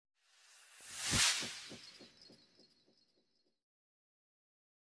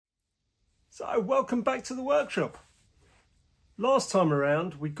So welcome back to the workshop. Last time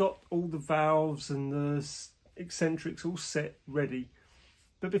around we got all the valves and the eccentrics all set ready,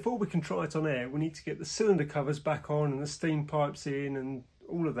 but before we can try it on air we need to get the cylinder covers back on and the steam pipes in and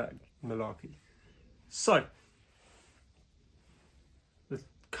all of that malarkey. So the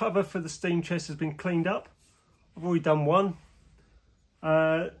cover for the steam chest has been cleaned up. I've already done one.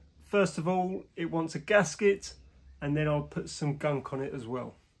 First of all, it wants a gasket, and then I'll put some gunk on it as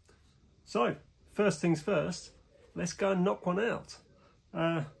well. So, first things first, let's go and knock one out.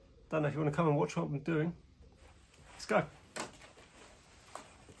 Don't know if you want to come and watch what I'm doing. Let's go.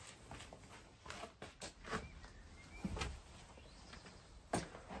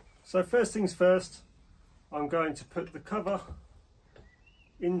 So first things first, I'm going to put the cover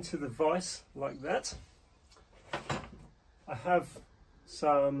into the vise like that. I have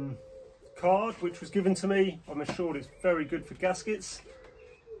some card which was given to me. I'm assured it's very good for gaskets.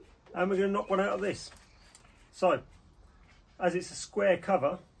 And we're going to knock one out of this. So, as it's a square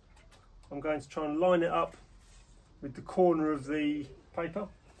cover, I'm going to try and line it up with the corner of the paper.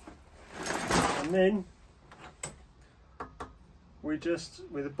 And then, we just,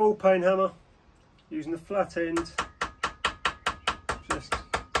 with a ball peen hammer, using the flat end, just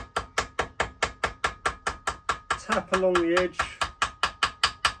tap along the edge.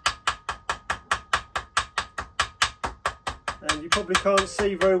 And you probably can't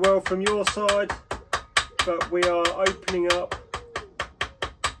see very well from your side, but we are opening up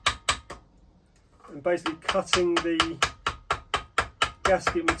and basically cutting the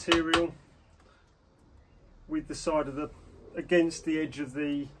gasket material with the side of the, against the edge of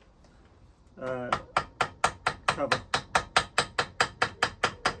the cover.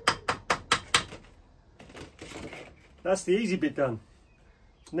 That's the easy bit done.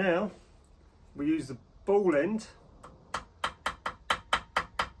 Now we use the ball end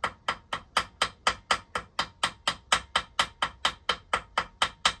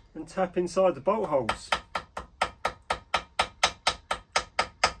and tap inside the bolt holes.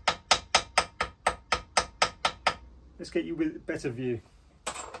 Let's get you with a better view.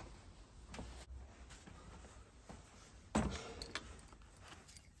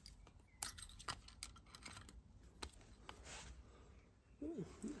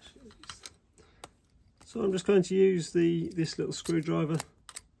 So I'm just going to use this little screwdriver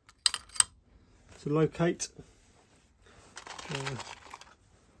to locate.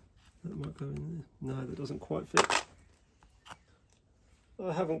 That might go in there. No, that doesn't quite fit.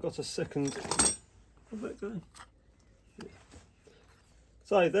 I haven't got a second. Where'd that go? Yeah.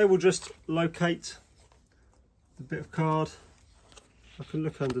 So they will just locate the bit of card. I can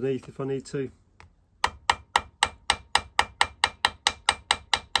look underneath if I need to.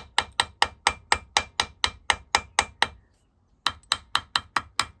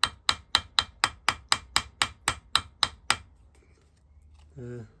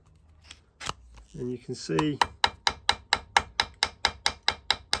 And you can see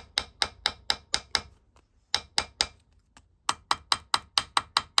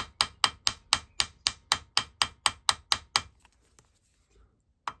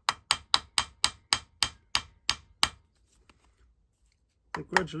they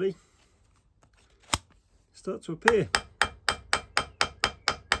gradually start to appear.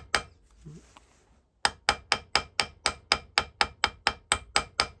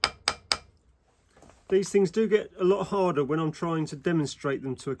 These things do get a lot harder when I'm trying to demonstrate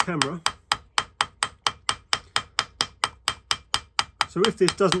them to a camera. So if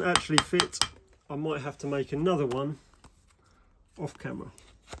this doesn't actually fit, I might have to make another one off camera.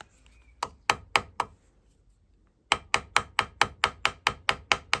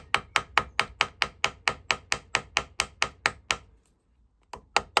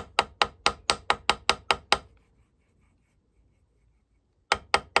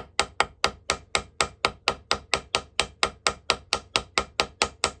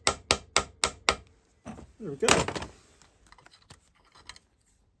 There we go.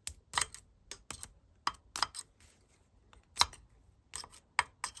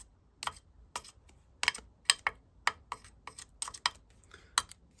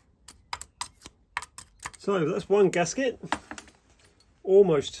 So that's one gasket,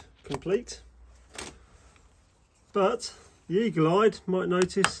 almost complete. But the eagle-eyed might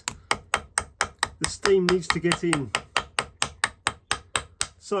notice the steam needs to get in.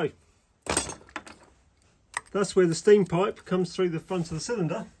 So that's where the steam pipe comes through the front of the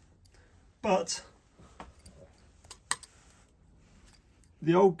cylinder, but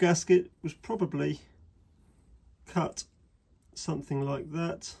the old gasket was probably cut something like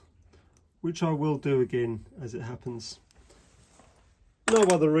that, which I will do again as it happens. no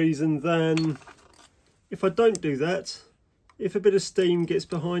other reason than if I don't do that, if a bit of steam gets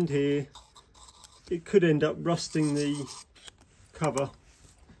behind here, it could end up rusting the cover,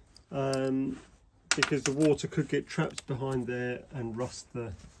 because the water could get trapped behind there and rust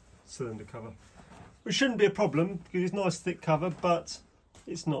the cylinder cover, which shouldn't be a problem because it's nice thick cover, but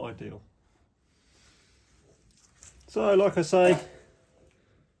it's not ideal. So like I say,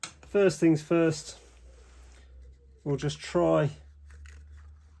 first things first, we'll just try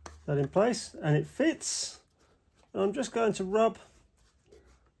that in place, and it fits. And I'm just going to rub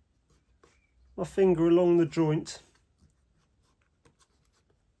my finger along the joint,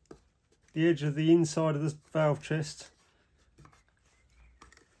 the edge of the inside of the valve chest.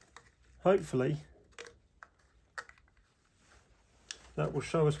 Hopefully that will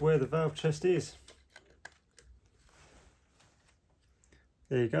show us where the valve chest is.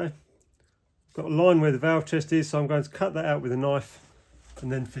 There you go. Got a line where the valve chest is, so I'm going to cut that out with a knife and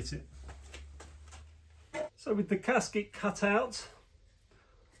then fit it. So with the gasket cut out,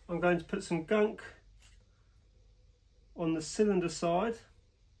 I'm going to put some gunk on the cylinder side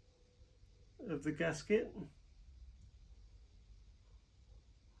of the gasket,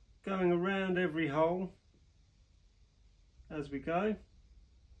 going around every hole as we go.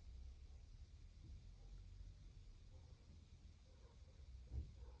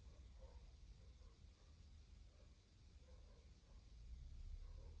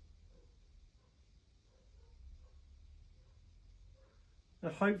 Now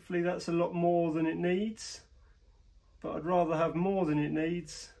hopefully that's a lot more than it needs, but I'd rather have more than it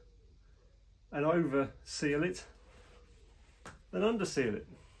needs and over seal it than under seal it.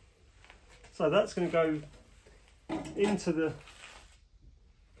 So that's going to go into the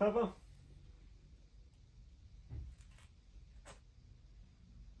cover.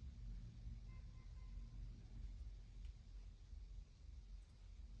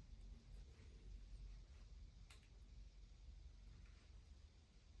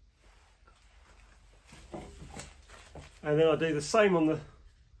 And then I do the same on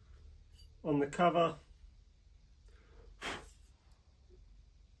the cover.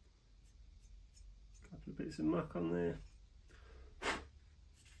 Couple of bits of muck on there.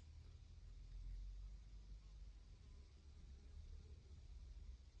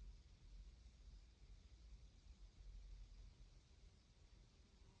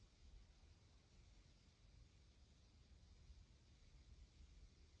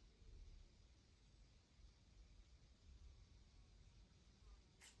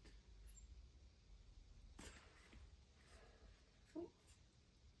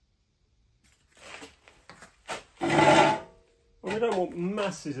 We don't want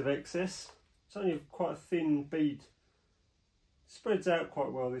masses of excess. It's only quite a thin bead. Spreads out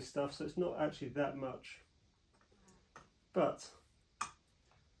quite well, this stuff, so it's not actually that much. But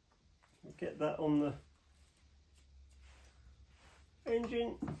we'll get that on the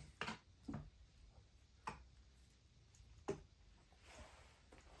engine.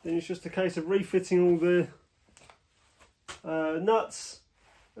 Then it's just a case of refitting all the nuts,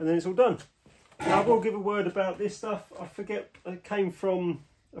 and then it's all done. Now I will give a word about this stuff. I forget, it came from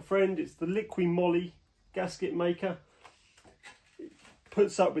a friend. It's the Liqui Moly gasket maker. It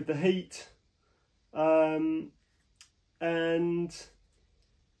puts up with the heat, and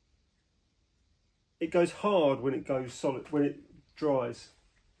it goes hard when it goes solid, when it dries.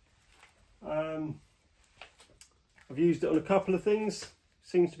 I've used it on a couple of things.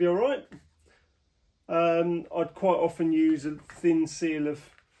 Seems to be all right. I'd quite often use a thin seal of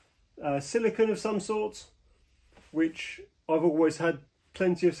silicone of some sort, which I've always had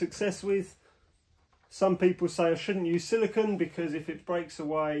plenty of success with. Some people say I shouldn't use silicone because if it breaks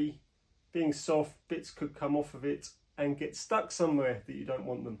away, being soft, bits could come off of it and get stuck somewhere that you don't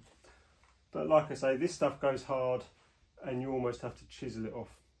want them. But like I say, this stuff goes hard and you almost have to chisel it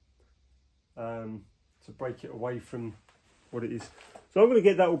off to break it away from what it is. So I'm going to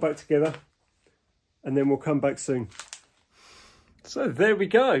get that all back together and then we'll come back soon. So there we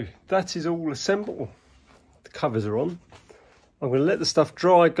go, that is all assembled. The covers are on. I'm going to let the stuff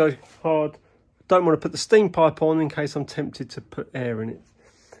dry, go hard. Don't want to put the steam pipe on in case I'm tempted to put air in it.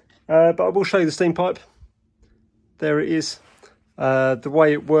 But I will show you the steam pipe. There it is. The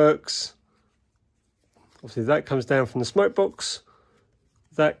way it works, obviously that comes down from the smoke box.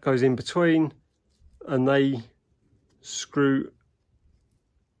 That goes in between and they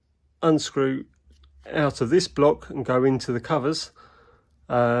unscrew out of this block and go into the covers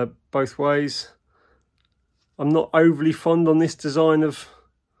both ways. I'm not overly fond on this design of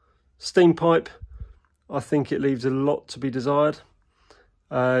steam pipe. I think it leaves a lot to be desired.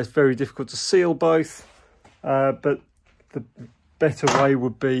 It's very difficult to seal both, but the better way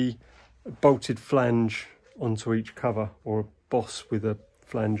would be a bolted flange onto each cover, or a boss with a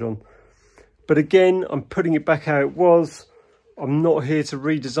flange on. But again, I'm putting it back how it was. I'm not here to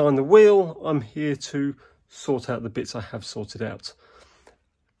redesign the wheel. I'm here to sort out the bits I have sorted out.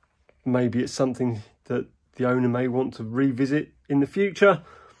 Maybe it's something that the owner may want to revisit in the future,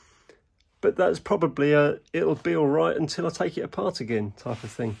 but that's probably it'll be all right until I take it apart again type of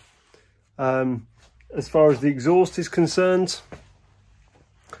thing. As far as the exhaust is concerned,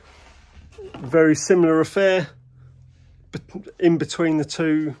 very similar affair, but in between the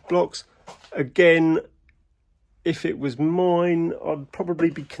two blocks. Again, if it was mine, I'd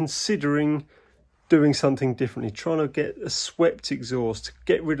probably be considering doing something differently, trying to get a swept exhaust to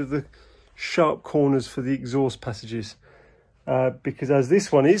get rid of the sharp corners for the exhaust passages, because as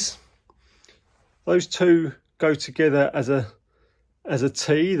this one is, those two go together as a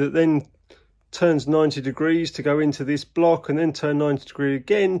T that then turns 90 degrees to go into this block, and then turn 90 degrees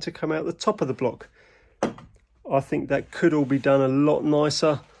again to come out the top of the block. I think that could all be done a lot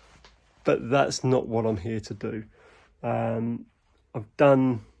nicer, but that's not what I'm here to do. I've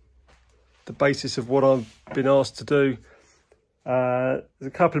done the basis of what I've been asked to do. There's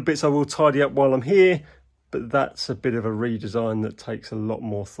a couple of bits I will tidy up while I'm here, but that's a bit of a redesign that takes a lot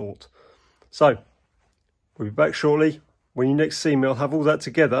more thought. So we'll be back shortly. When you next see me, I'll have all that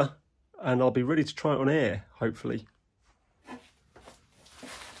together and I'll be ready to try it on air, hopefully.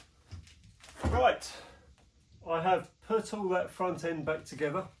 Right, I have put all that front end back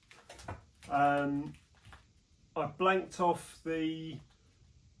together. I blanked off the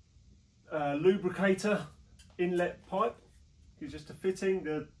lubricator inlet pipe. It's just a fitting.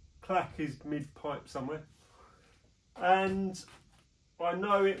 The clack is mid-pipe somewhere. And I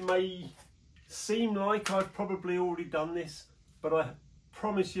know it may seem like I've probably already done this, but I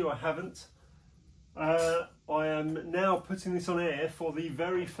promise you I haven't. I am now putting this on air for the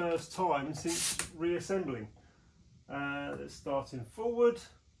very first time since reassembling. Let's start in forward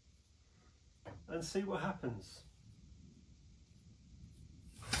and see what happens.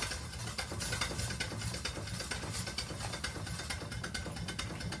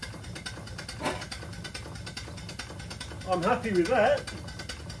 I'm happy with that.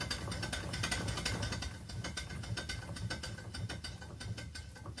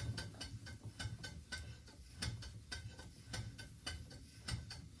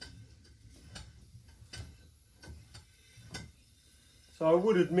 So I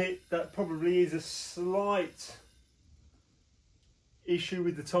would admit that probably is a slight issue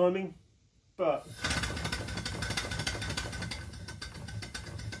with the timing, but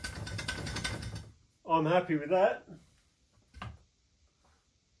I'm happy with that.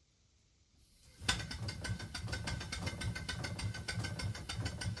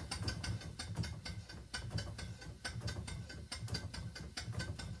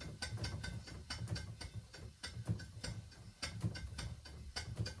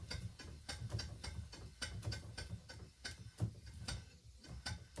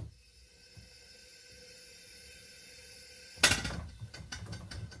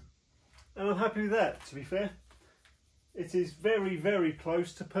 And I'm happy with that, to be fair. It is very, very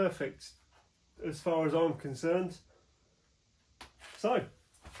close to perfect as far as I'm concerned. So,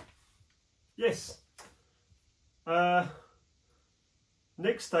 yes.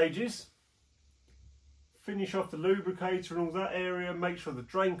 Next stages, finish off the lubricator and all that area, make sure the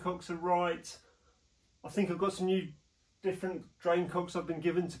drain cocks are right. I think I've got some new different drain cocks I've been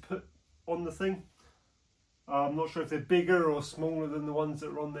given to put on the thing. I'm not sure if they're bigger or smaller than the ones that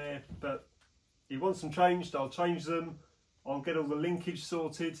are on there, but he wants them changed, I'll change them. I'll get all the linkage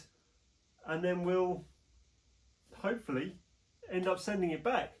sorted, and then we'll hopefully end up sending it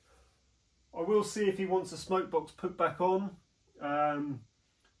back. I will see if he wants a smoke box put back on,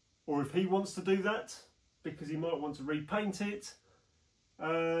 or if he wants to do that, because he might want to repaint it,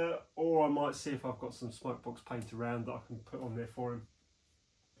 or I might see if I've got some smoke box paint around that I can put on there for him.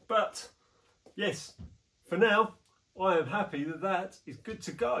 But yes, for now, I am happy that that is good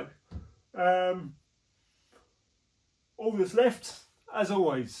to go. All that's left, as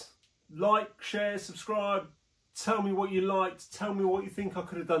always, like, share, subscribe, tell me what you liked, tell me what you think I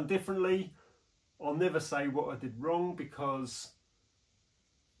could have done differently. I'll never say what I did wrong, because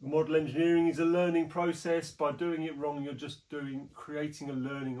model engineering is a learning process. By doing it wrong, you're just creating a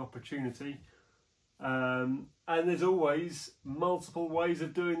learning opportunity. And there's always multiple ways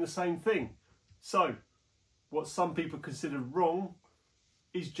of doing the same thing. So what some people consider wrong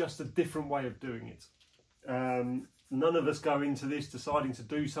is just a different way of doing it. None of us go into this deciding to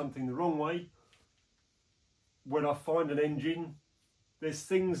do something the wrong way. When I find an engine, there's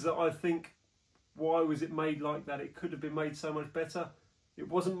things that I think why was it made like that? It could have been made so much better. It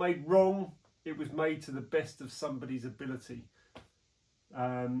wasn't made wrong. It was made to the best of somebody's ability.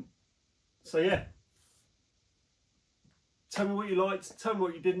 So yeah, tell me what you liked, tell me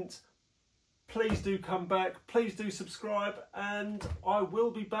what you didn't. Please do come back, please do subscribe, and I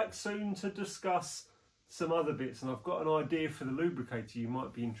will be back soon to discuss some other bits, and I've got an idea for the lubricator you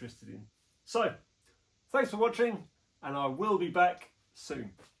might be interested in. So, thanks for watching, and I will be back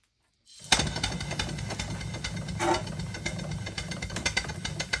soon.